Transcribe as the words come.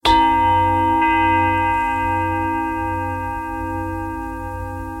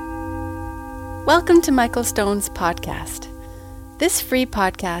Welcome to Michael Stone's podcast. This free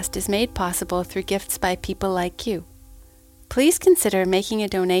podcast is made possible through gifts by people like you. Please consider making a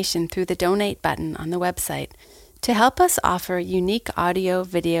donation through the donate button on the website to help us offer unique audio,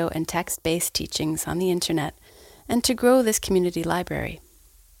 video, and text-based teachings on the internet and to grow this community library.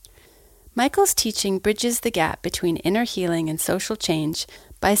 Michael's teaching bridges the gap between inner healing and social change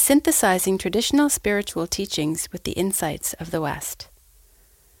by synthesizing traditional spiritual teachings with the insights of the West.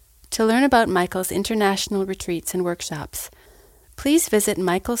 To learn about Michael's international retreats and workshops, please visit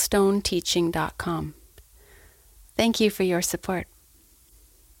michaelstoneteaching.com. Thank you for your support.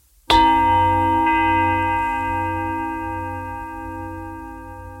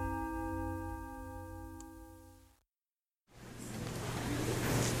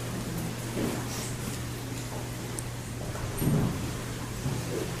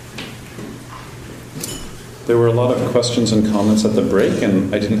 There were a lot of questions and comments at the break,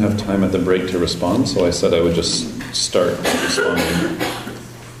 and I didn't have time at the break to respond, so I said I would just start responding.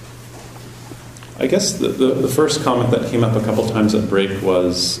 I guess the first comment that came up a couple times at break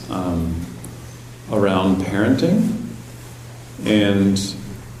was around parenting and,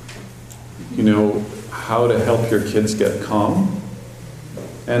 how to help your kids get calm.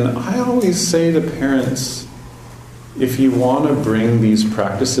 And I always say to parents, if you want to bring these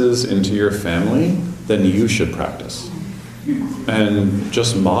practices into your family, then you should practice and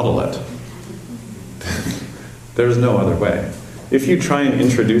just model it. There's no other way. If you try and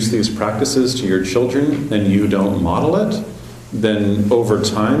introduce these practices to your children and you don't model it, then over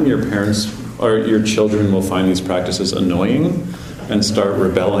time your parents or your children will find these practices annoying and start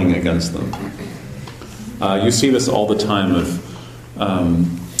rebelling against them. You see this all the time of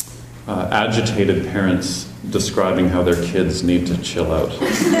agitated parents describing how their kids need to chill out.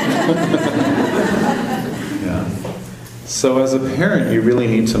 Yeah. So as a parent, you really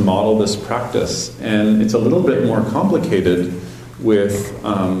need to model this practice, and it's a little bit more complicated with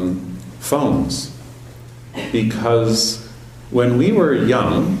phones, because when we were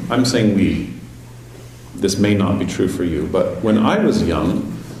young, I'm saying we, this may not be true for you, but when I was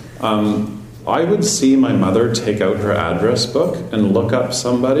young, I would see my mother take out her address book and look up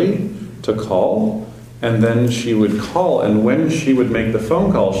somebody to call, and then she would call, and when she would make the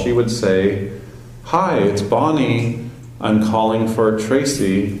phone call, she would say, "Hi, it's Bonnie. I'm calling for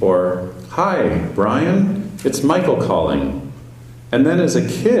Tracy," or "Hi, Brian. It's Michael calling." And then as a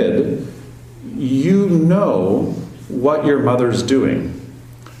kid, you know what your mother's doing.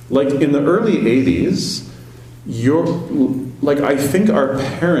 Like in the early 80s, I think our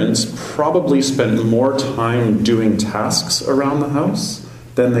parents probably spent more time doing tasks around the house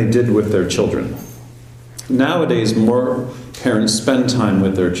than they did with their children. Nowadays, more parents spend time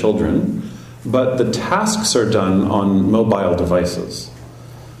with their children, but the tasks are done on mobile devices.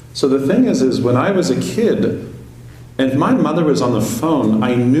 So the thing is when I was a kid, and if my mother was on the phone,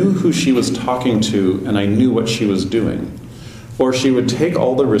 I knew who she was talking to and I knew what she was doing. Or she would take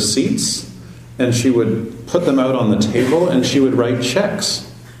all the receipts and she would put them out on the table and she would write checks.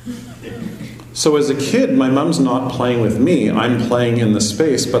 So as a kid, my mom's not playing with me, I'm playing in the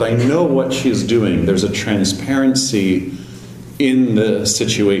space, but I know what she's doing. There's a transparency in the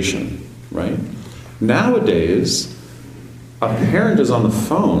situation, right? Nowadays, a parent is on the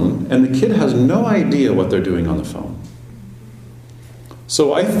phone and the kid has no idea what they're doing on the phone.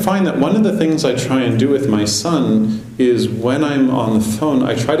 So I find that one of the things I try and do with my son is when I'm on the phone,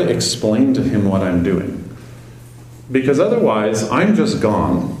 I try to explain to him what I'm doing. Because otherwise, I'm just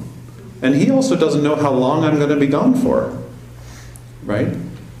gone. And he also doesn't know how long I'm going to be gone for, right?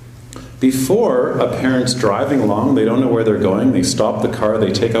 Before, a parent's driving along, they don't know where they're going, they stop the car,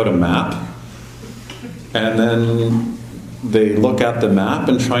 they take out a map, and then they look at the map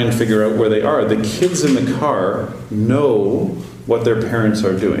and try and figure out where they are. The kids in the car know what their parents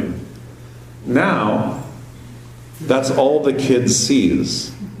are doing. Now, that's all the kid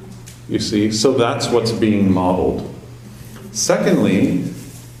sees, you see? So that's what's being modeled. Secondly,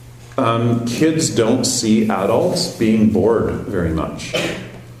 kids don't see adults being bored very much.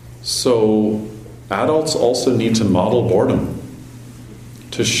 So adults also need to model boredom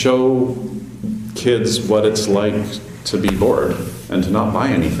to show kids what it's like to be bored and to not buy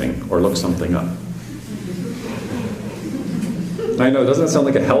anything or look something up. I know, doesn't that sound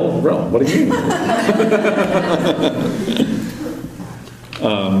like a hell realm? What do you mean?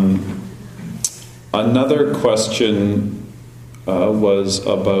 Another question was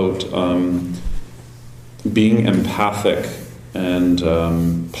about being empathic and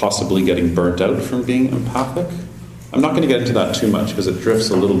possibly getting burnt out from being empathic. I'm not going to get into that too much because it drifts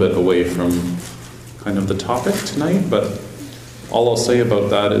a little bit away from kind of the topic tonight, but all I'll say about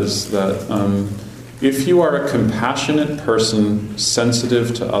that is that if you are a compassionate person,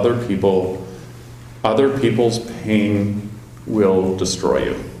 sensitive to other people's pain will destroy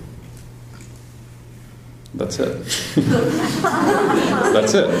you. That's it.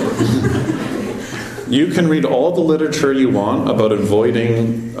 That's it. You can read all the literature you want about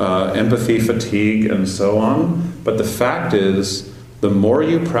avoiding empathy fatigue and so on, but the fact is, the more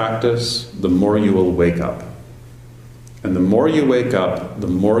you practice, the more you will wake up. And the more you wake up, the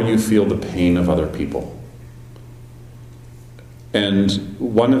more you feel the pain of other people. And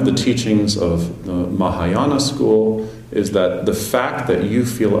one of the teachings of the Mahayana school is that the fact that you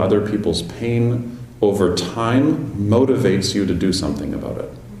feel other people's pain over time motivates you to do something about it.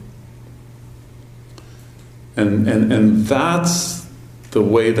 And that's the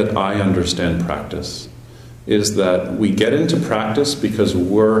way that I understand practice, is that we get into practice because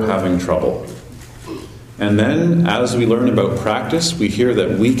we're having trouble. And then as we learn about practice, we hear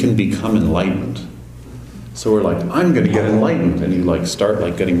that we can become enlightened. So we're like, I'm going to get enlightened. And you start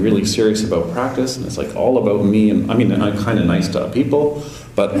getting really serious about practice, and it's all about me. And I mean, I'm kind of nice to people,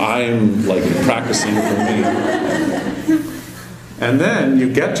 but I'm practicing for me. And then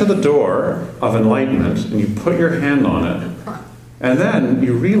you get to the door of enlightenment and you put your hand on it, and then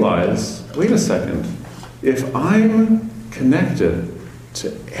you realize, wait a second, if I'm connected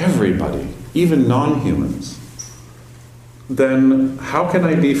to everybody, even non-humans, then how can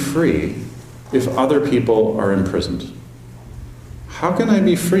I be free if other people are imprisoned? How can I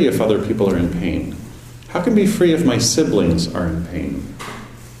be free if other people are in pain? How can we be free if my siblings are in pain?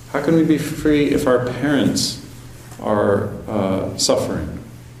 How can we be free if our parents are suffering?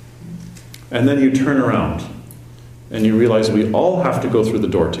 And then you turn around and you realize we all have to go through the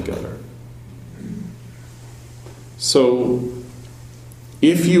door together. So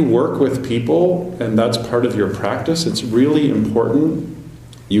if you work with people and that's part of your practice, it's really important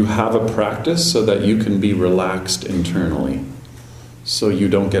you have a practice so that you can be relaxed internally, so you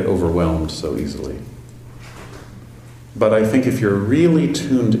don't get overwhelmed so easily. But I think if you're really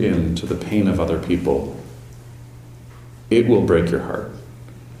tuned in to the pain of other people, it will break your heart.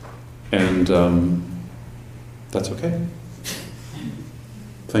 And that's okay.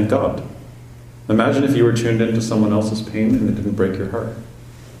 Thank God. Imagine if you were tuned into someone else's pain and it didn't break your heart.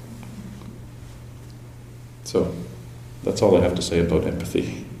 So, that's all I have to say about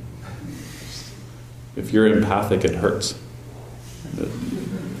empathy. If you're empathic, it hurts.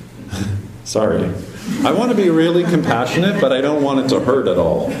 Sorry. I want to be really compassionate, but I don't want it to hurt at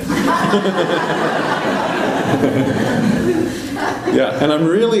all. Yeah, and I'm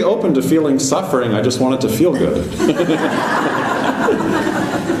really open to feeling suffering. I just want it to feel good.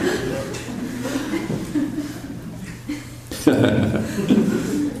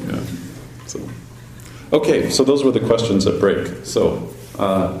 Okay, so those were the questions at break. So,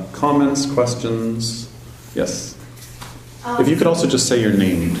 comments, questions? Yes. If you could also just say your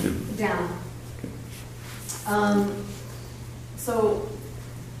name too. Down. So,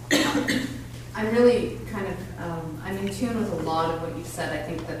 I'm really kind of, I'm in tune with a lot of what you said. I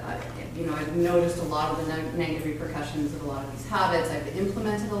think that, I've noticed a lot of the negative repercussions of a lot of these habits. I've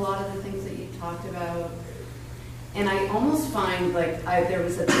implemented a lot of the things that you talked about. And I almost find there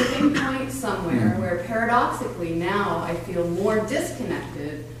was a tipping point somewhere where paradoxically now I feel more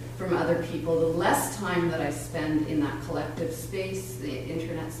disconnected from other people the less time that I spend in that collective space, the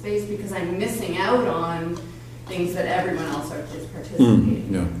internet space, because I'm missing out on things that everyone else is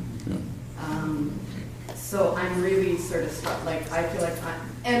participating in. So I'm really sort of stuck, I feel like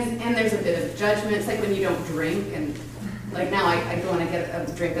and there's a bit of judgment. It's like when you don't drink, and now I go and I get a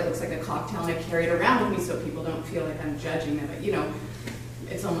drink that looks like a cocktail and I carry it around with me so people don't feel like I'm judging them. But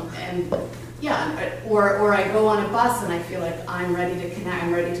it's almost, or I go on a bus and I feel like I'm ready to connect.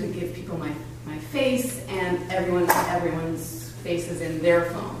 I'm ready to give people my face, and everyone's face is in their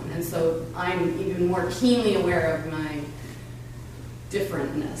phone, and so I'm even more keenly aware of my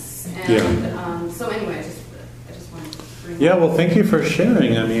differentness. And so anyway, I just wanted to bring. Yeah, well, thank you for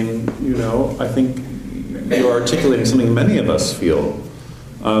sharing. I mean, I think you're articulating something many of us feel.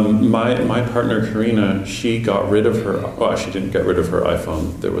 My partner Karina, she got rid of her. Well, she didn't get rid of her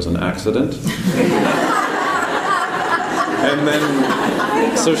iPhone. There was an accident, and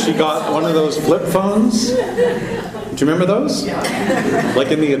then so she got one of those flip phones. Do you remember those? Yeah. Like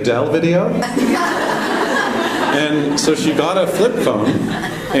in the Adele video. And so she got a flip phone,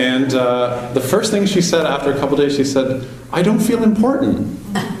 and the first thing she said after a couple of days, she said, "I don't feel important."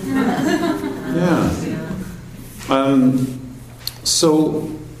 Yeah. So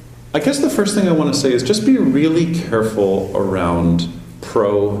I guess the first thing I want to say is just be really careful around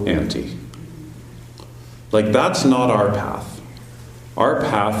pro-anti. That's not our path. Our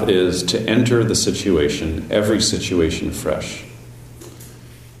path is to enter the situation, every situation fresh.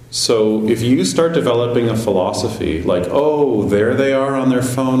 So if you start developing a philosophy like, oh, there they are on their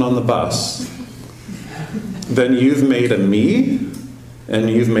phone on the bus, then you've made a me and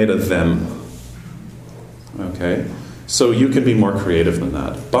you've made a them. Okay? So you can be more creative than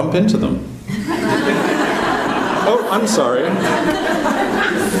that. Bump into them. Oh, I'm sorry.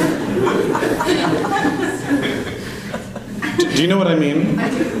 Do you know what I mean? I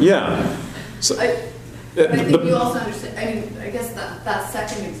do. Yeah. So, but I think you also understand, I mean, I guess that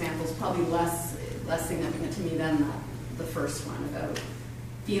second example is probably less significant to me than the first one about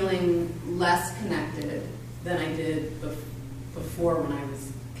feeling less connected than I did before when I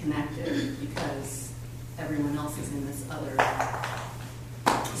was connected, because everyone else is in this other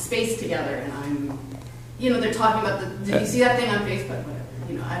space together, and I'm, they're talking about did you see that thing on Facebook?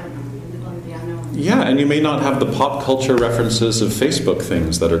 Whatever, I don't know. Yeah, and you may not have the pop culture references of Facebook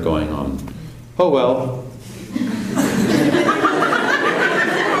things that are going on. Oh well.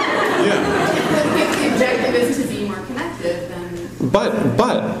 Yeah. If the objective is to be more connected, then.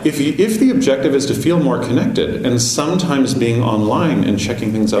 But if the objective is to feel more connected, and sometimes being online and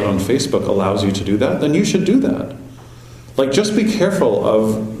checking things out on Facebook allows you to do that, then you should do that. Like, just be careful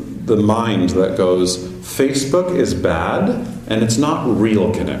of the mind that goes, Facebook is bad and it's not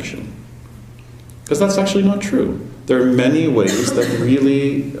real connection. Because that's actually not true. There are many ways that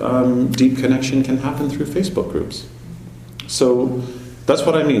really deep connection can happen through Facebook groups. So that's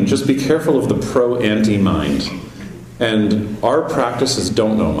what I mean. Just be careful of the pro-anti mind. And our practices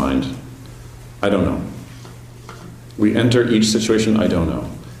don't know mind. I don't know. We enter each situation, I don't know.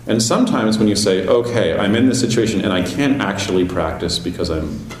 And sometimes when you say, okay, I'm in this situation and I can't actually practice because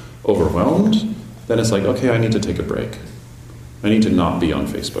I'm overwhelmed, then it's like, okay, I need to take a break. I need to not be on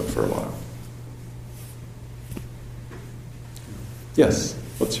Facebook for a while. Yes.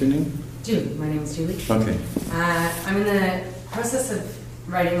 What's your name? Julie. My name is Julie. Okay. I'm in the process of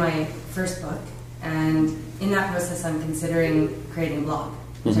writing my first book, and in that process I'm considering creating a blog,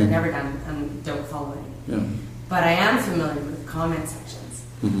 which I've never done and don't follow any. Yeah. But I am familiar with comment sections.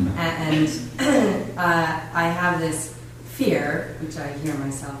 Mm-hmm. And I have this fear, which I hear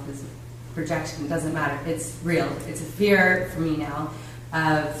myself as projection, doesn't matter, it's real. It's a fear for me now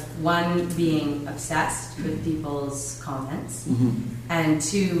of, one, being obsessed with people's comments, and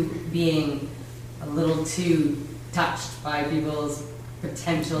two, being a little too touched by people's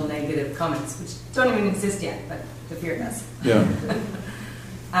potential negative comments, which don't even exist yet, but the fear does. Yeah.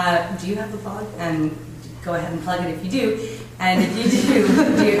 Do you have a blog? And go ahead and plug it if you do. And if you do,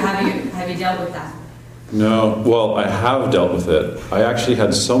 have you dealt with that? No. Well, I have dealt with it. I actually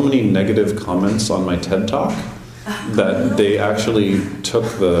had so many negative comments on my TED Talk that they actually took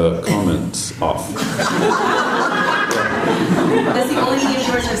the comments off. That's the only thing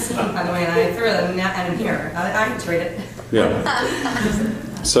yours I've seen, by the way, and I threw them and I'm here. I enjoyed it. Yeah.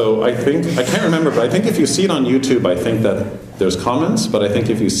 So I can't remember, but I think if you see it on YouTube, I think that there's comments, but I think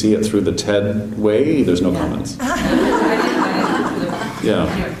if you see it through the TED way, there's no comments. Yeah.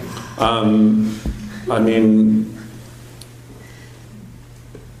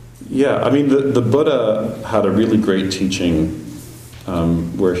 The Buddha had a really great teaching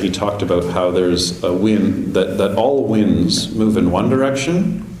where he talked about how there's a wind, that all winds move in one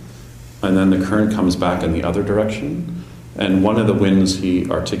direction, and then the current comes back in the other direction. And one of the winds he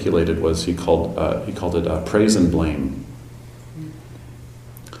articulated was, he called it praise and blame.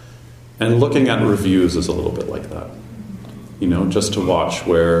 And looking at reviews is a little bit like that. Just to watch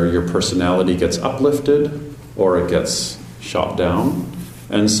where your personality gets uplifted or it gets shot down.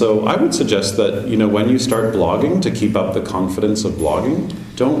 And so I would suggest that, when you start blogging, to keep up the confidence of blogging,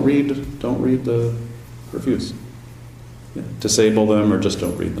 don't read the reviews. Yeah. Disable them or just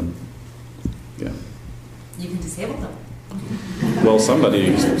don't read them. Yeah. You can disable them. Well,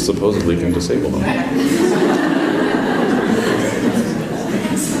 somebody supposedly can disable them.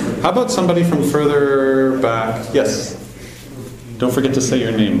 How about somebody from further back? Yes. Don't forget to say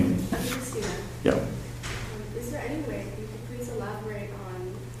your name. Yeah. Is there any way you could please elaborate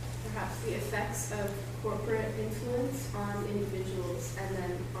on perhaps the effects of corporate influence on individuals and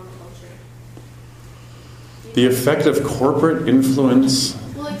then on culture? The effect of corporate influence.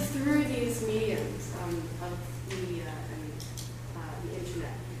 Well, like through these mediums of the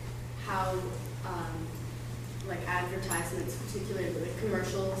internet, how like advertisements, particularly like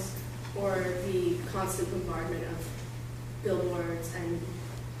commercials, or the constant bombardment of billboards and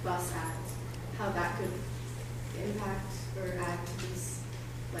bus ads, how that could impact or add to these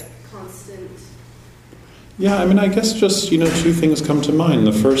like constant. Yeah, I guess just, two things come to mind.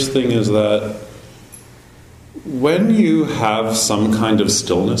 The first thing is that when you have some kind of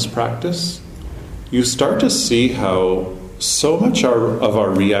stillness practice, you start to see how so much of our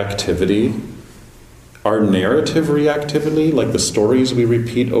reactivity, our narrative reactivity, like the stories we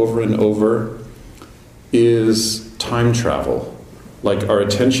repeat over and over, is time travel. Like our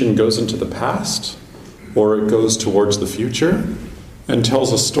attention goes into the past, or it goes towards the future and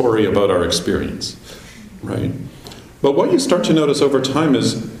tells a story about our experience, right? But what you start to notice over time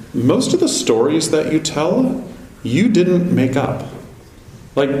is most of the stories that you tell, you didn't make up.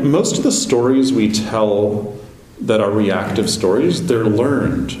 Like most of the stories we tell that are reactive stories, they're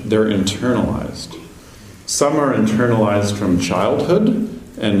learned, they're internalized. Some are internalized from childhood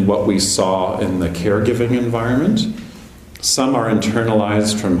and what we saw in the caregiving environment. Some are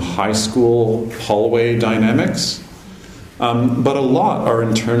internalized from high school hallway dynamics. But a lot are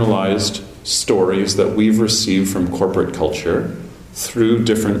internalized stories that we've received from corporate culture through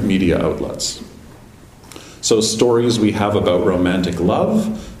different media outlets. So stories we have about romantic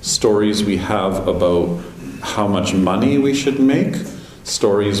love, stories we have about how much money we should make,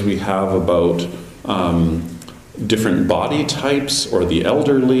 stories we have about different body types or the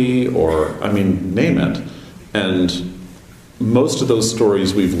elderly, or, name it. And most of those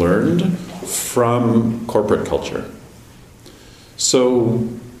stories we've learned from corporate culture. So,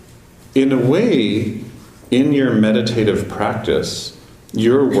 in a way, in your meditative practice,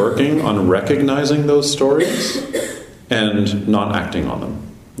 you're working on recognizing those stories and not acting on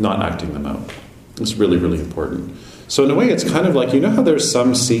them, not acting them out. It's really, really important. So in a way, it's kind of like, you know how there's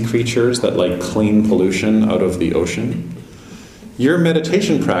some sea creatures that like clean pollution out of the ocean? Your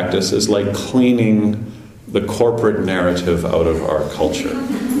meditation practice is like cleaning the corporate narrative out of our culture.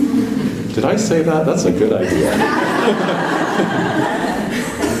 Did I say that? That's a good idea.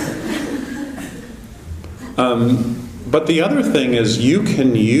 But the other thing is you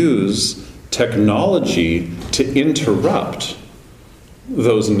can use technology to interrupt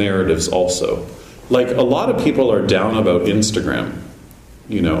those narratives also. Like a lot of people are down about Instagram,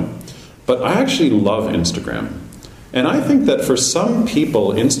 but I actually love Instagram. And I think that for some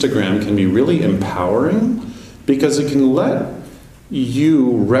people, Instagram can be really empowering because it can let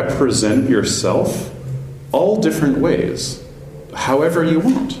you represent yourself all different ways, however you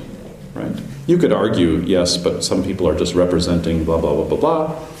want, right? You could argue, yes, but some people are just representing blah, blah, blah, blah,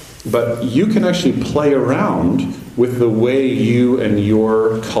 blah. But you can actually play around with the way you and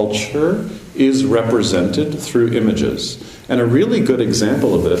your culture is represented through images. And a really good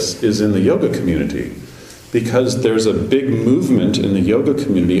example of this is in the yoga community, because there's a big movement in the yoga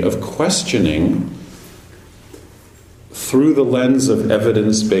community of questioning, through the lens of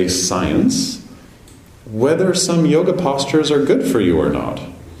evidence-based science, whether some yoga postures are good for you or not.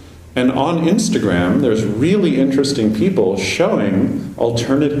 And on Instagram, there's really interesting people showing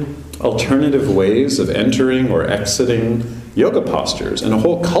alternative ways of entering or exiting yoga postures. And a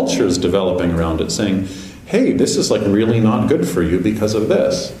whole culture is developing around it, saying, hey, this is like really not good for you because of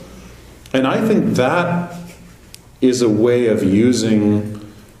this. And I think that is a way of using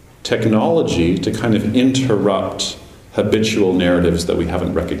technology to kind of interrupt habitual narratives that we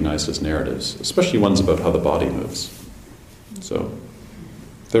haven't recognized as narratives, especially ones about how the body moves. So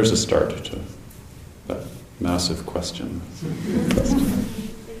there's a start to that massive question.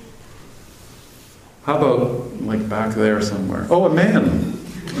 How about, like, back there somewhere? Oh, a man!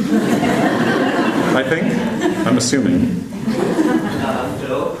 I think? I'm assuming.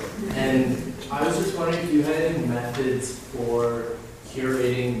 Phil, and I was just wondering if you had any methods for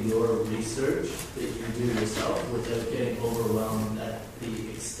curating your research that you do yourself without getting overwhelmed at the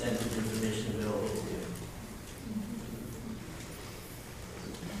extent of information available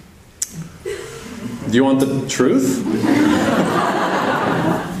to you. Do you want the truth?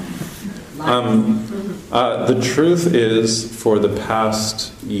 The truth is, for the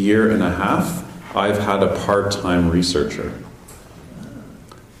past year and a half, I've had a part-time researcher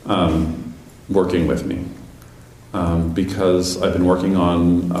working with me because I've been working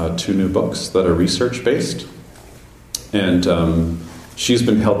on 2 new books that are research-based, and she's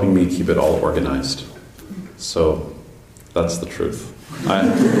been helping me keep it all organized. So that's the truth.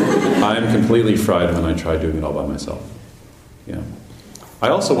 I am completely fried when I try doing it all by myself. Yeah. I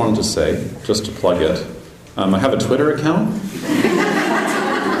also wanted to say, just to plug it, I have a Twitter account.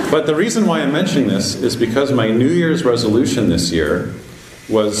 But the reason why I'm mentioning this is because my New Year's resolution this year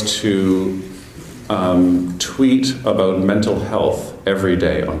was to tweet about mental health every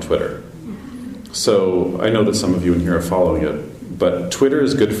day on Twitter. So I know that some of you in here are following it, but Twitter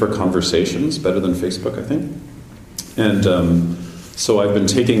is good for conversations, better than Facebook, I think. And so I've been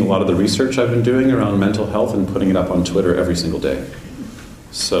taking a lot of the research I've been doing around mental health and putting it up on Twitter every single day.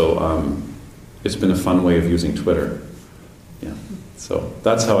 So it's been a fun way of using Twitter. Yeah. So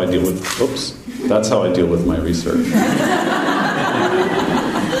that's how I deal with, that's how I deal with my research.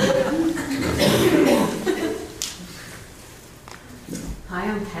 Hi,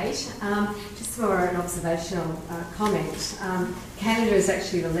 I'm Kate. Just for an observational comment, Canada is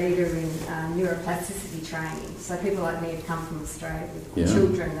actually the leader in neuroplasticity training. So people like me have come from Australia with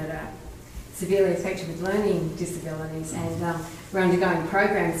children that are severely affected with learning disabilities, and we're undergoing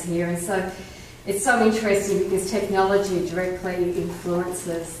programs here. And so it's so interesting because technology directly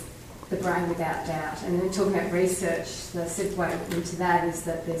influences the brain without doubt. And then talking about research, the segue into that is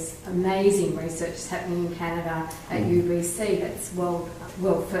that there's amazing research that's happening in Canada at UBC that's world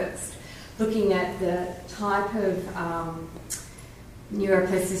first, looking at the type of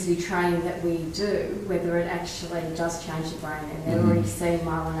neuroplasticity training that we do, whether it actually does change the brain. And they're already seeing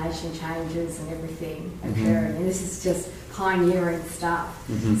myelination changes and everything occurring. And this is just pioneering stuff.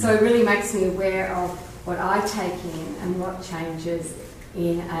 So it really makes me aware of what I take in and what changes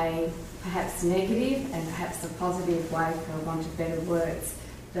in a perhaps negative and perhaps a positive way, for want of better words,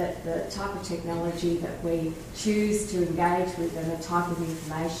 that the type of technology that we choose to engage with and the type of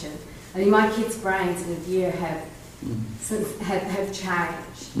information. I mean, my kids' brains in a year have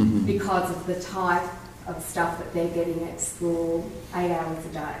changed because of the type of stuff that they're getting at school 8 hours a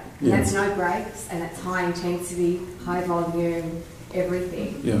day. And that's no breaks, and it's high intensity, high volume,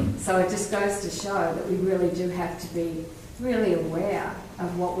 everything. So it just goes to show that we really do have to be really aware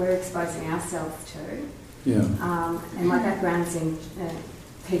of what we're exposing ourselves to. And my background's in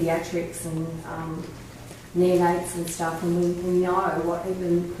paediatrics and neonates and stuff, and we know what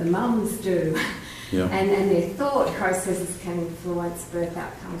even the mums do. And their thought processes can influence birth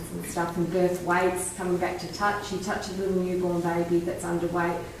outcomes and stuff, and birth weights, coming back to touch. You touch a little newborn baby that's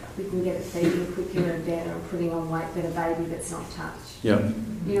underweight, we can get it feeding quicker and better and putting on weight than a baby that's not touched.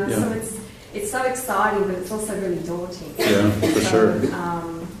 So it's so exciting, but it's also really daunting. For sure.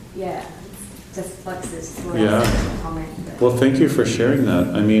 Just like this comment. Well, thank you for sharing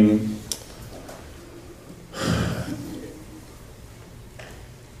that. I mean,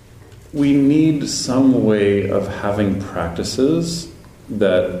 we need some way of having practices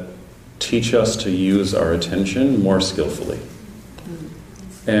that teach us to use our attention more skillfully.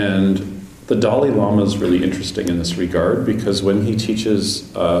 And the Dalai Lama is really interesting in this regard, because when he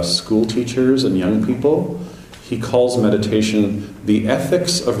teaches school teachers and young people, he calls meditation the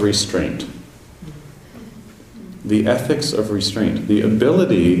ethics of restraint. The ethics of restraint. The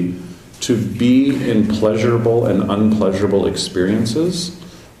ability to be in pleasurable and unpleasurable experiences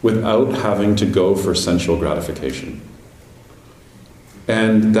without having to go for sensual gratification.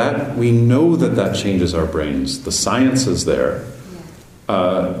 And that, we know that changes our brains. The science is there.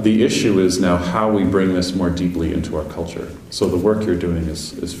 The issue is now how we bring this more deeply into our culture. So the work you're doing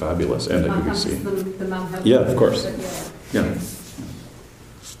is fabulous, and at UBC. Of course.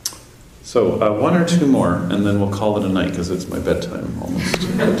 So one or two more, and then we'll call it a night, because it's my bedtime almost.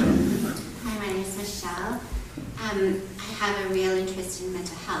 Hi, my name is Michelle. I have a real interest in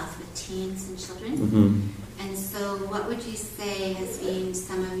mental health with teens and children. And so what would you say has been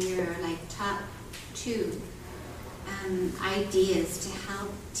some of your top 2 ideas to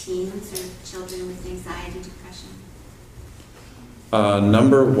help teens or children with anxiety, depression?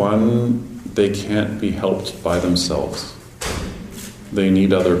 Number 1, they can't be helped by themselves. They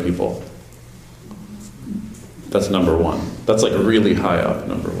need other people. That's number 1. That's like really high up,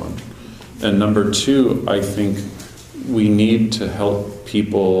 number 1. And number 2, I think we need to help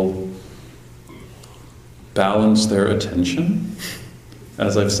people balance their attention,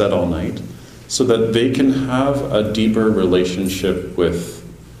 as I've said all night, so that they can have a deeper relationship with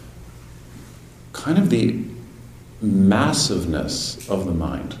kind of the massiveness of the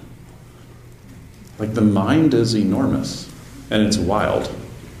mind. Like, the mind is enormous, and it's wild.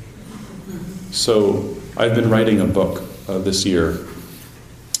 So I've been writing a book this year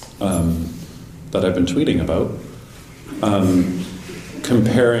that I've been tweeting about,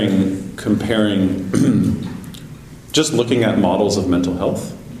 comparing just looking at models of mental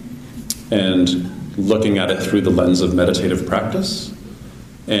health and looking at it through the lens of meditative practice.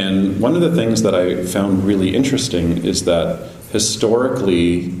 And one of the things that I found really interesting is that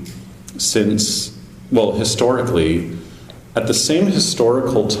historically, at the same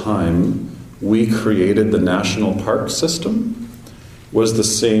historical time we created the national park system, was the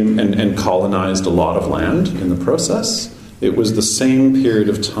same, and colonized a lot of land in the process. It was the same period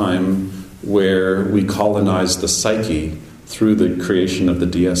of time where we colonized the psyche through the creation of the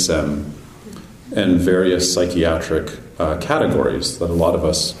DSM and various psychiatric categories that a lot of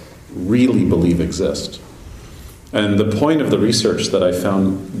us really believe exist. And the point of the research that I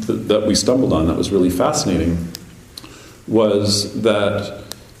found, that we stumbled on, that was really fascinating, was that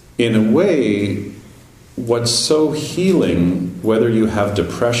in a way, what's so healing, whether you have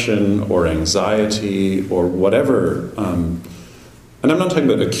depression or anxiety or whatever, and I'm not talking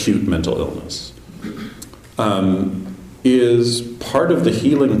about acute mental illness, is part of the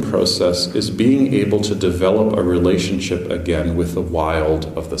healing process is being able to develop a relationship again with the wild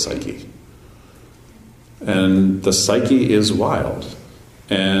of the psyche. And the psyche is wild.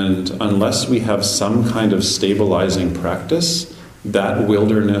 And unless we have some kind of stabilizing practice, that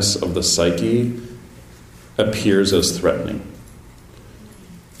wilderness of the psyche appears as threatening.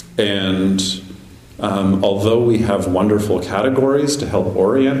 And although we have wonderful categories to help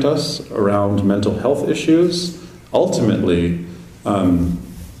orient us around mental health issues, ultimately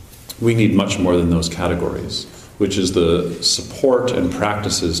we need much more than those categories, which is the support and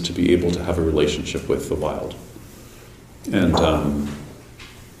practices to be able to have a relationship with the wild. And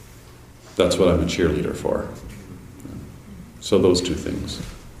that's what I'm a cheerleader for. So those two things.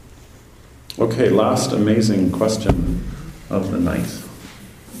 Okay, last amazing question of the night.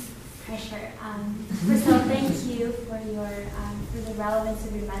 Sure. First of all, thank you for the relevance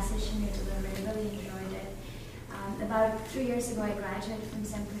of your message and your delivery. I really enjoyed it. About 3 years ago, I graduated from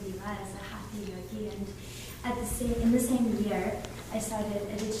Sampradeva as a Hatha yogi, and in the same year, I started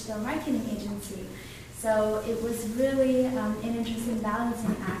a digital marketing agency. So it was really an interesting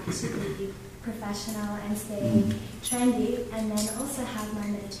balancing act to be professional and stay trendy, and then also have my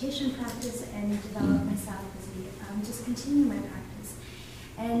meditation practice and develop myself as just continue my practice.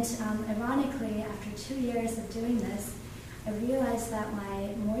 And ironically, after 2 years of doing this, I realized that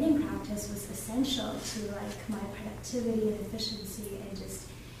my morning practice was essential to my productivity and efficiency and just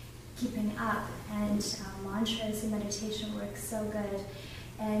keeping up. And mantras and meditation work so good.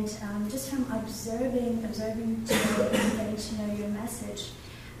 And just from observing today and getting to know your message,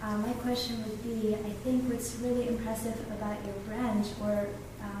 my question would be, I think what's really impressive about your brand, or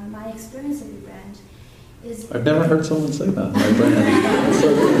my experience of your brand, is... I've never heard someone say that. My brand.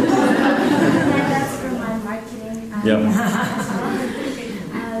 That's from my marketing.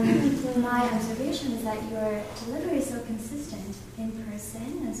 My observation is that your delivery is so consistent in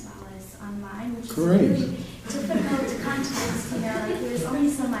person as well as online, which is really difficult to context. There's only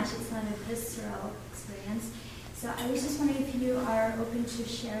so much. It's not a visceral experience. So I was just wondering if you are open to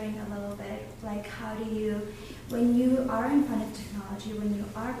sharing a little bit, how do you, when you are in front of technology, when you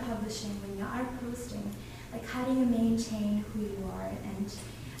are publishing, when you are posting, how do you maintain who you are, and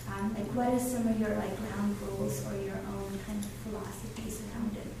what are some of your ground rules or your own kind of philosophies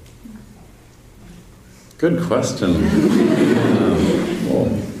around it? Good question.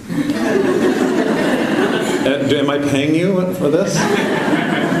 Am I paying you for this?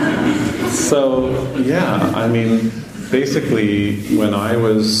 So, yeah, basically, when I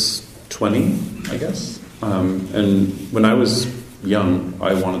was 20, I guess, and when I was young,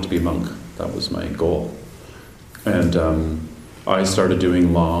 I wanted to be a monk. That was my goal. And I started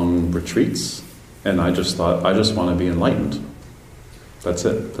doing long retreats, and I just thought, I just want to be enlightened. That's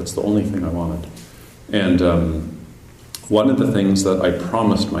it. That's the only thing I wanted. And one of the things that I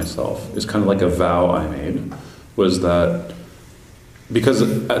promised myself is kind of like a vow I made, was that, because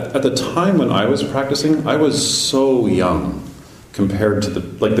at the time when I was practicing, I was so young compared to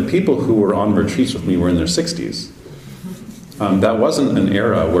the people who were on retreats with me were in their 60s. That wasn't an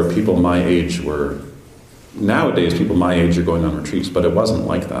era where people my age were. Nowadays, people my age are going on retreats, but it wasn't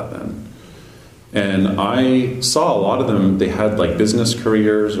like that then. And I saw a lot of them, they had business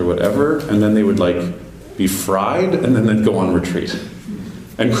careers or whatever, and then they would be fried, and then they'd go on retreat.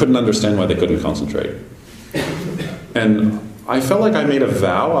 And couldn't understand why they couldn't concentrate. And I felt like I made a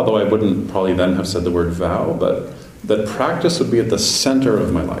vow, although I wouldn't probably then have said the word vow, but that practice would be at the center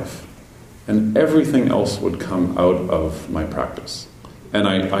of my life. And everything else would come out of my practice. And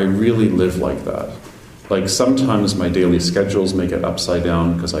I really live like that. Sometimes my daily schedules make it upside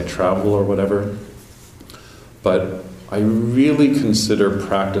down because I travel or whatever. But I really consider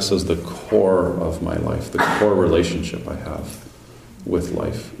practice as the core of my life. The core relationship I have with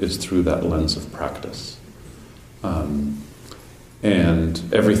life is through that lens of practice. And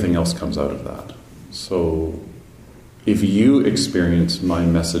everything else comes out of that. So if you experience my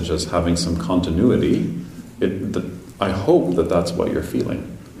message as having some continuity, I hope that that's what you're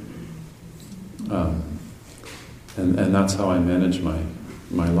feeling. And that's how I manage my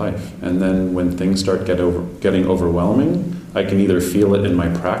life. And then when things start getting overwhelming, I can either feel it in my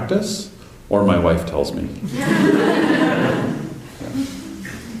practice or my wife tells me. Yeah.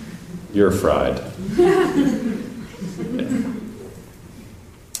 You're fried. Yeah.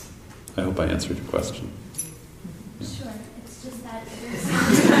 I hope I answered your question.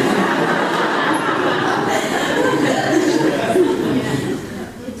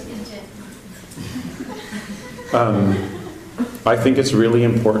 I think it's really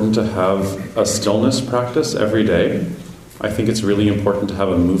important to have a stillness practice every day. I think it's really important to have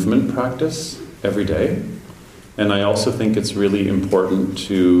a movement practice every day. And I also think it's really important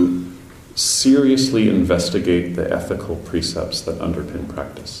to seriously investigate the ethical precepts that underpin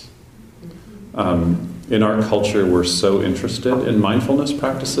practice. In our culture, we're so interested in mindfulness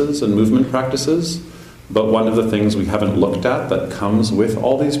practices and movement practices, but one of the things we haven't looked at that comes with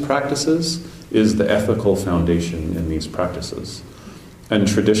all these practices is the ethical foundation in these practices. And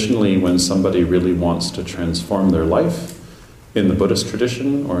traditionally, when somebody really wants to transform their life, in the Buddhist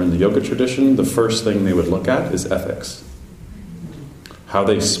tradition or in the yoga tradition, the first thing they would look at is ethics. How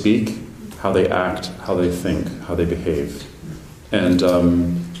they speak, how they act, how they think, how they behave. And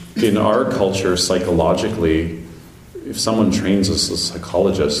in our culture, psychologically, if someone trains as a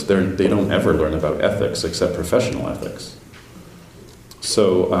psychologist, they don't ever learn about ethics except professional ethics.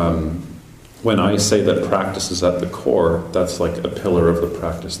 So when I say that practice is at the core, that's like a pillar of the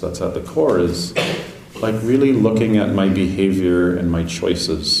practice that's at the core, is like really looking at my behavior and my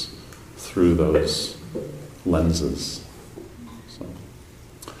choices through those lenses.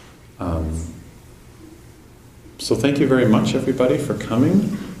 So thank you very much, everybody, for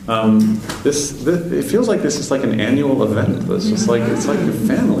coming. It feels like this is like an annual event. It's like your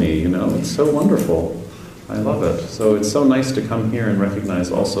family, It's so wonderful. I love it. So it's so nice to come here and recognize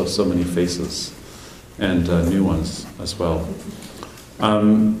also so many faces and new ones as well.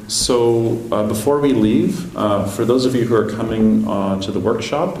 Before we leave, for those of you who are coming to the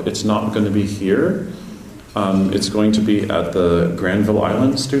workshop, it's not going to be here. It's going to be at the Granville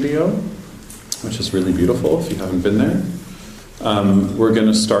Island studio, which is really beautiful if you haven't been there. We're going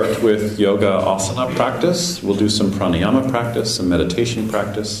to start with yoga asana practice. We'll do some pranayama practice, some meditation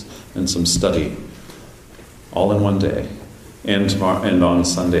practice, and some study, all in one day, and tomorrow and on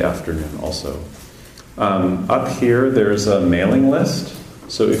Sunday afternoon also. Up here, there's a mailing list.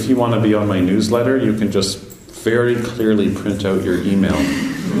 So if you want to be on my newsletter, you can just very clearly print out your email.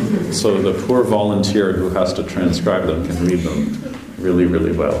 So the poor volunteer who has to transcribe them can read them really,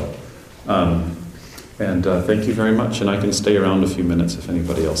 really well. Thank you very much. And I can stay around a few minutes if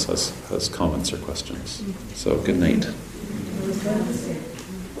anybody else has comments or questions. So good night.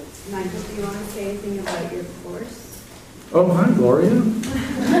 Michael, do you want to say anything about your course? Oh, hi, Gloria.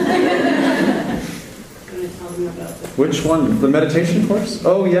 Which one? The meditation course?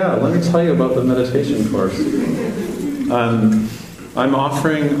 Oh, yeah. Let me tell you about the meditation course. I'm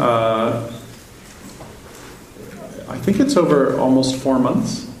offering, I think it's over almost 4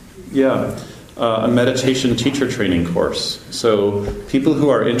 months. Yeah. A meditation teacher training course. So people who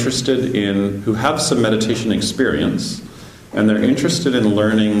are interested who have some meditation experience, and they're interested in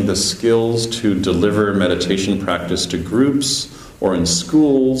learning the skills to deliver meditation practice to groups or in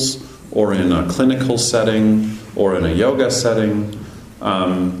schools or in a clinical setting or in a yoga setting.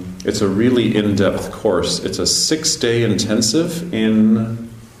 It's a really in-depth course. It's a 6-day intensive in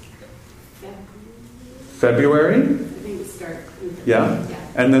February. I think it starts. Yeah.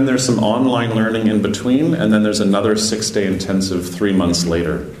 And then there's some online learning in between, and then there's another 6-day intensive 3 months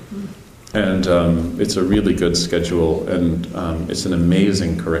later. And it's a really good schedule, and it's an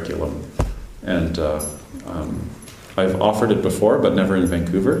amazing curriculum. And I've offered it before, but never in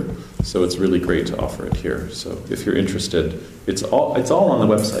Vancouver, so it's really great to offer it here. So if you're interested, it's all on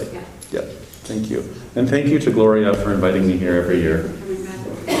the website. Yeah. Thank you. And thank you to Gloria for inviting me here every year.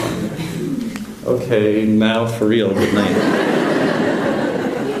 Okay, now for real, good night.